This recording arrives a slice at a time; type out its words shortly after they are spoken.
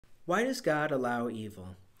Why does God allow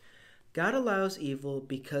evil? God allows evil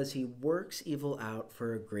because he works evil out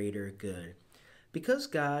for a greater good. Because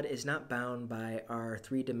God is not bound by our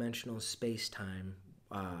three dimensional space time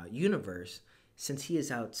universe, since he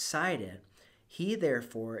is outside it, he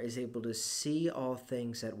therefore is able to see all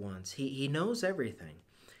things at once. He knows everything.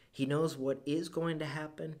 He knows what is going to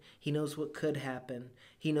happen. He knows what could happen.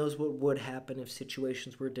 He knows what would happen if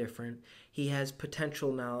situations were different. He has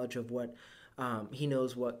potential knowledge of he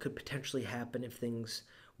knows what could potentially happen if things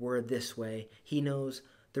were this way. He knows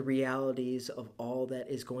the realities of all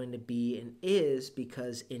that is going to be and is,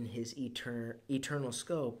 because in his eternal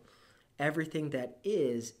scope, everything that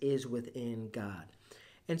is within God.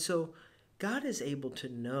 And so God is able to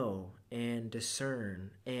know and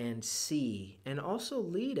discern and see and also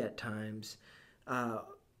lead at times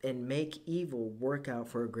and make evil work out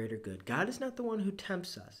for a greater good. God is not the one who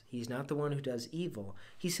tempts us. He's not the one who does evil.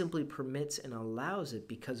 He simply permits and allows it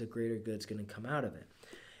because a greater good is going to come out of it.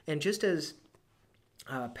 And just as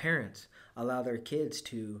parents allow their kids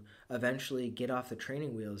to eventually get off the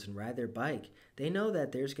training wheels and ride their bike, they know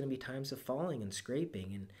that there's going to be times of falling and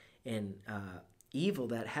scraping and evil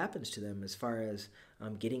that happens to them as far as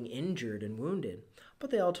getting injured and wounded. But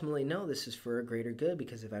they ultimately know this is for a greater good,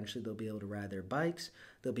 because eventually they'll be able to ride their bikes,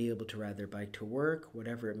 they'll be able to ride their bike to work,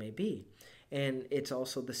 whatever it may be. And it's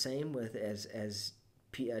also the same with as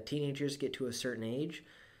teenagers get to a certain age,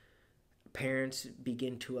 parents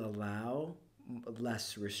begin to allow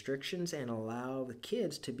less restrictions and allow the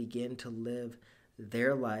kids to begin to live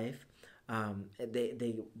their life.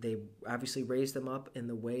 They obviously raise them up in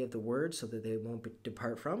the way of the word so that they won't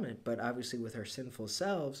depart from it. But obviously with our sinful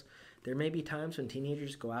selves, there may be times when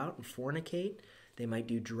teenagers go out and fornicate. They might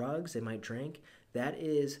do drugs. They might drink. That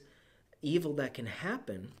is evil that can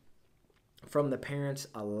happen from the parents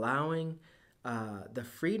allowing the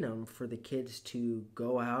freedom for the kids to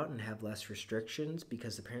go out and have less restrictions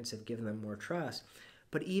because the parents have given them more trust.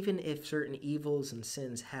 But even if certain evils and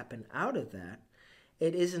sins happen out of that,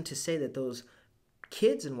 it isn't to say that those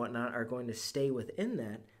kids and whatnot are going to stay within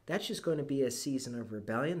that. That's just going to be a season of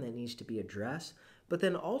rebellion that needs to be addressed. But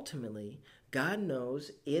then ultimately, God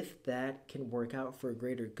knows if that can work out for a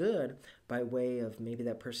greater good by way of maybe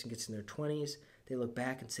that person gets in their 20s, they look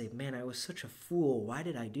back and say, man, I was such a fool. Why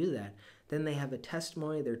did I do that? Then they have a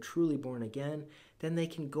testimony. They're truly born again. Then they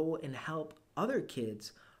can go and help other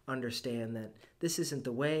kids understand that this isn't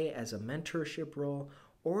the way as a mentorship role,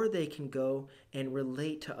 or they can go and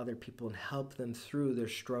relate to other people and help them through their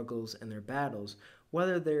struggles and their battles,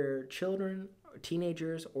 whether they're children,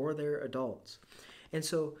 teenagers, or they're adults. And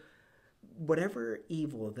so whatever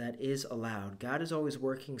evil that is allowed, God is always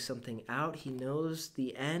working something out. He knows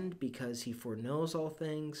the end because he foreknows all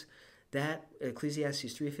things. That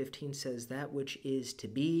Ecclesiastes 3:15 says that which is to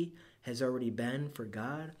be has already been for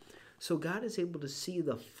God. So God is able to see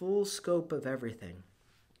the full scope of everything.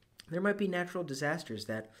 There might be natural disasters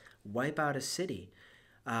that wipe out a city.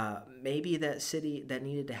 Maybe that city that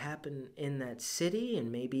needed to happen in that city, and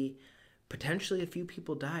maybe potentially a few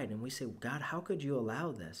people died. And we say, God, how could you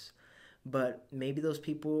allow this? But maybe those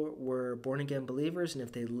people were born-again believers, and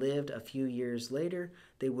if they lived a few years later,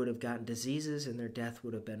 they would have gotten diseases, and their death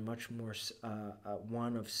would have been much more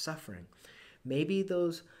one of suffering. Maybe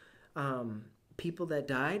those people that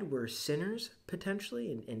died were sinners,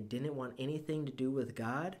 potentially, and didn't want anything to do with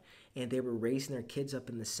God, and they were raising their kids up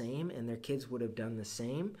in the same, and their kids would have done the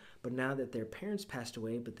same. But now that their parents passed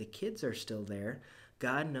away, but the kids are still there,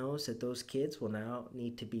 God knows that those kids will now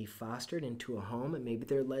need to be fostered into a home, and maybe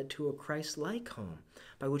they're led to a Christ-like home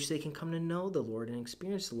by which they can come to know the Lord and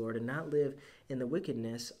experience the Lord and not live in the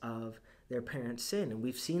wickedness of their parents' sin. And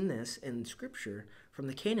we've seen this in Scripture from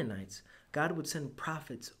the Canaanites. God would send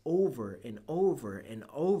prophets over and over and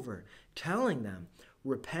over, telling them,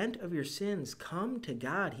 repent of your sins, come to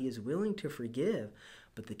God, he is willing to forgive.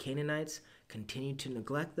 But the Canaanites continued to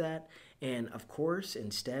neglect that, and of course,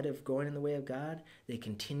 instead of going in the way of God, they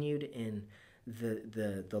continued in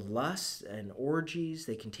the lusts and orgies.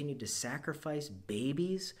 They continued to sacrifice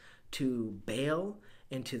babies to Baal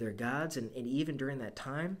and to their gods, and even during that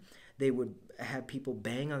time, they would have people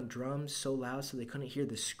bang on drums so loud so they couldn't hear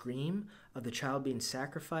the scream of the child being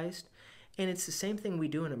sacrificed. And it's the same thing we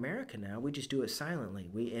do in America now. We just do it silently.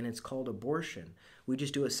 And it's called abortion. We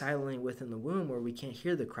just do it silently within the womb where we can't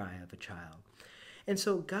hear the cry of a child. And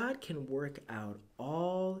so God can work out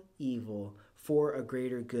all evil for a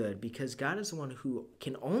greater good, because God is the one who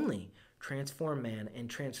can only transform man and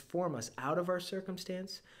transform us out of our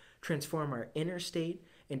circumstance, transform our inner state,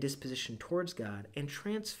 and disposition towards God and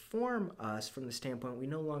transform us from the standpoint we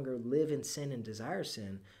no longer live in sin and desire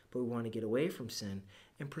sin, but we want to get away from sin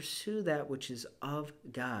and pursue that which is of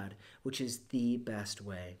God, which is the best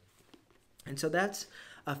way. And so that's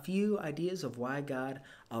a few ideas of why God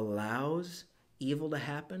allows evil to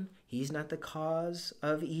happen. He's not the cause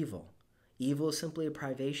of evil. Evil is simply a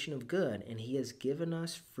privation of good, and he has given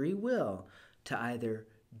us free will to either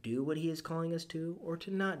do what he is calling us to or to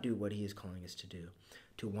not do what he is calling us to do,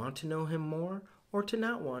 to want to know him more or to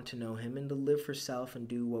not want to know him, and to live for self and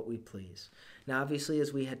do what we please. Now, obviously,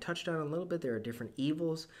 as we had touched on a little bit, there are different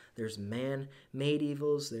evils. There's man-made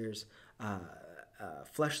evils. There's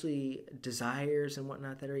fleshly desires and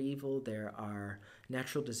whatnot that are evil. There are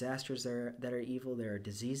natural disasters that are evil. There are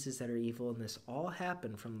diseases that are evil. And this all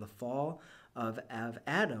happened from the fall of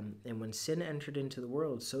Adam. And when sin entered into the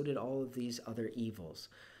world, so did all of these other evils.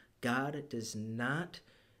 God does not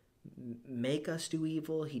make us do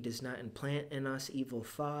evil. He does not implant in us evil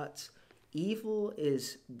thoughts. Evil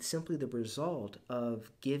is simply the result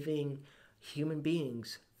of giving human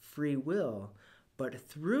beings free will. But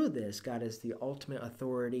through this, God is the ultimate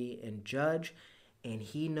authority and judge, and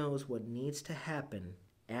he knows what needs to happen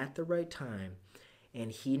at the right time,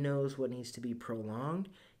 and he knows what needs to be prolonged.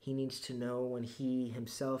 He needs to know when he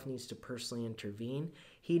himself needs to personally intervene.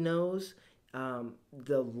 He knows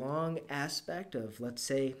the long aspect of, let's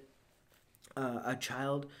say, a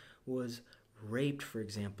child was raped, for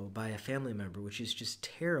example, by a family member, which is just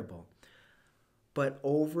terrible. But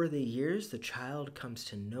over the years, the child comes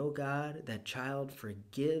to know God. That child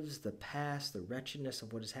forgives the past, the wretchedness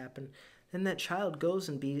of what has happened. Then that child goes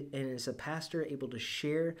and is a pastor, able to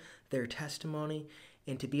share their testimony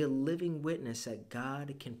and to be a living witness that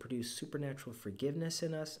God can produce supernatural forgiveness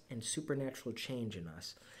in us and supernatural change in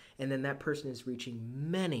us. And then that person is reaching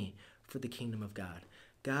many for the kingdom of God.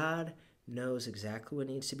 God knows exactly what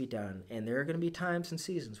needs to be done. And there are going to be times and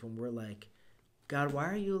seasons when we're like, God, why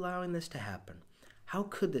are you allowing this to happen? How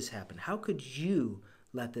could this happen? How could you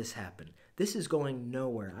let this happen? This is going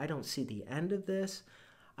nowhere. I don't see the end of this.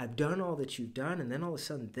 I've done all that you've done, and then all of a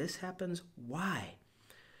sudden this happens. Why?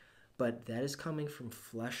 But that is coming from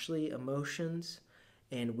fleshly emotions,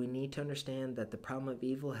 and we need to understand that the problem of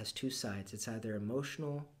evil has two sides. It's either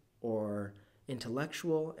emotional or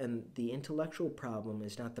intellectual, and the intellectual problem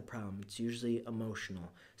is not the problem. It's usually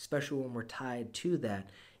emotional, especially when we're tied to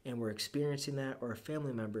that and we're experiencing that, or a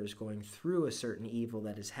family member is going through a certain evil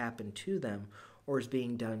that has happened to them or is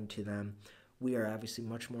being done to them. We are obviously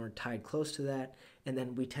much more tied close to that, and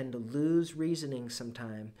then we tend to lose reasoning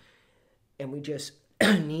sometime, and we just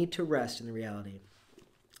need to rest in the reality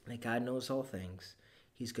that God knows all things.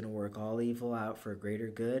 He's going to work all evil out for a greater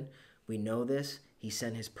good. We know this. He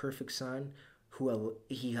sent his perfect son, who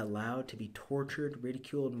he allowed to be tortured,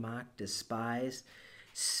 ridiculed, mocked, despised,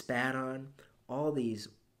 spat on, all these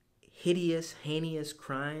hideous, heinous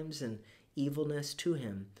crimes and evilness to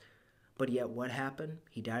him. But yet what happened?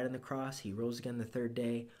 He died on the cross. He rose again the third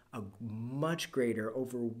day. A much greater,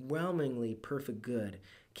 overwhelmingly perfect good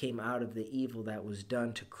came out of the evil that was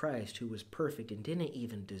done to Christ, who was perfect and didn't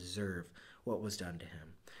even deserve what was done to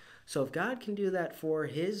him. So if God can do that for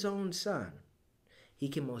his own son, he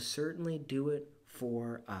can most certainly do it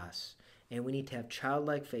for us. And we need to have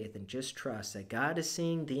childlike faith and just trust that God is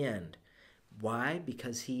seeing the end. Why?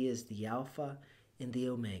 Because he is the Alpha and the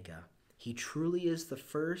Omega. He truly is the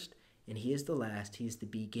first and he is the last. He is the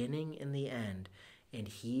beginning and the end. And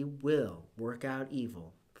he will work out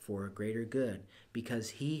evil for a greater good because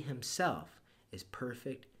he himself is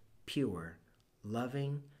perfect, pure,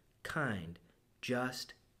 loving, kind,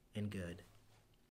 just, and good.